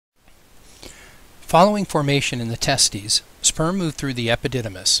Following formation in the testes, sperm move through the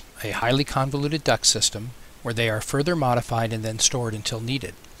epididymis, a highly convoluted duct system, where they are further modified and then stored until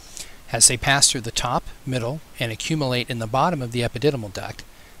needed. As they pass through the top, middle, and accumulate in the bottom of the epididymal duct,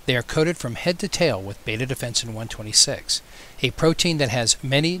 they are coated from head to tail with beta-defensin 126, a protein that has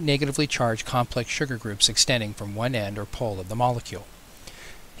many negatively charged complex sugar groups extending from one end or pole of the molecule.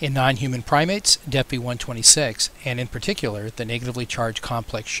 In non-human primates, DEPV126, and in particular the negatively charged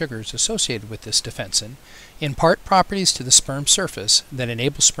complex sugars associated with this defensin, impart properties to the sperm surface that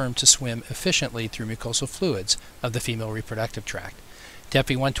enable sperm to swim efficiently through mucosal fluids of the female reproductive tract.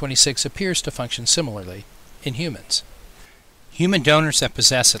 DEPV126 appears to function similarly in humans. Human donors that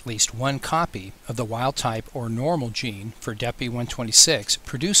possess at least one copy of the wild-type or normal gene for DEPV126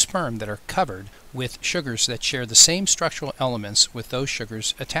 produce sperm that are covered with sugars that share the same structural elements with those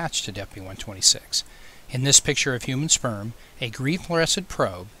sugars attached to DEPV126. In this picture of human sperm, a green fluorescent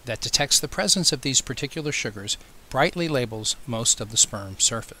probe that detects the presence of these particular sugars brightly labels most of the sperm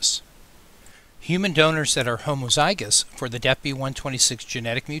surface. Human donors that are homozygous for the DEPV126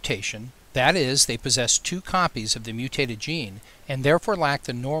 genetic mutation, that is, they possess two copies of the mutated gene and therefore lack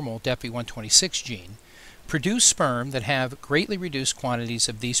the normal DEPV126 gene, produce sperm that have greatly reduced quantities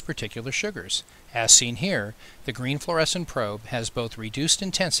of these particular sugars. As seen here, the green fluorescent probe has both reduced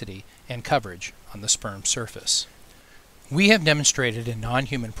intensity and coverage on the sperm surface. We have demonstrated in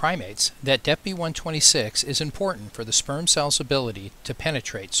non-human primates that DEPV126 is important for the sperm cell's ability to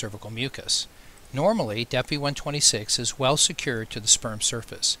penetrate cervical mucus. Normally, DEPV126 is well secured to the sperm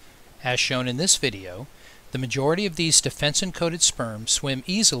surface. As shown in this video, the majority of these defensin-coated sperm swim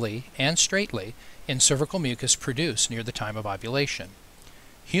easily and straightly in cervical mucus produced near the time of ovulation.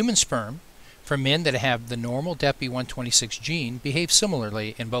 Human sperm from men that have the normal DEPV126 gene behave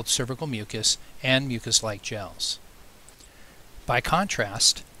similarly in both cervical mucus and mucus-like gels. By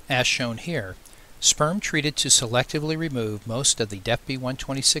contrast, as shown here, sperm treated to selectively remove most of the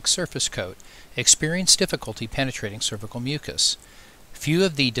DEPV126 surface coat experience difficulty penetrating cervical mucus. Few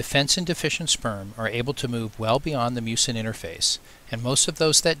of the defensin-deficient sperm are able to move well beyond the mucin interface, and most of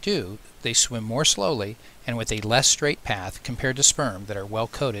those that do, they swim more slowly and with a less straight path compared to sperm that are well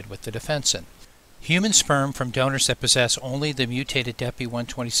coated with the defensin. Human sperm from donors that possess only the mutated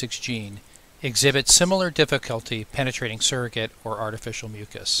DEPV126 gene exhibit similar difficulty penetrating surrogate or artificial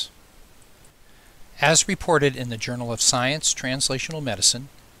mucus. As reported in the Journal of Science Translational Medicine,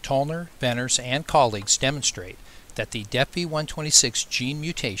 Tollner, Venners, and colleagues demonstrate that the DEPV126 gene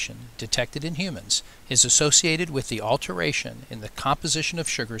mutation detected in humans is associated with the alteration in the composition of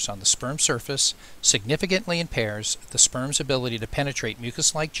sugars on the sperm surface, significantly impairs the sperm's ability to penetrate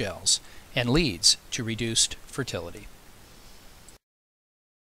mucus-like gels, and leads to reduced fertility.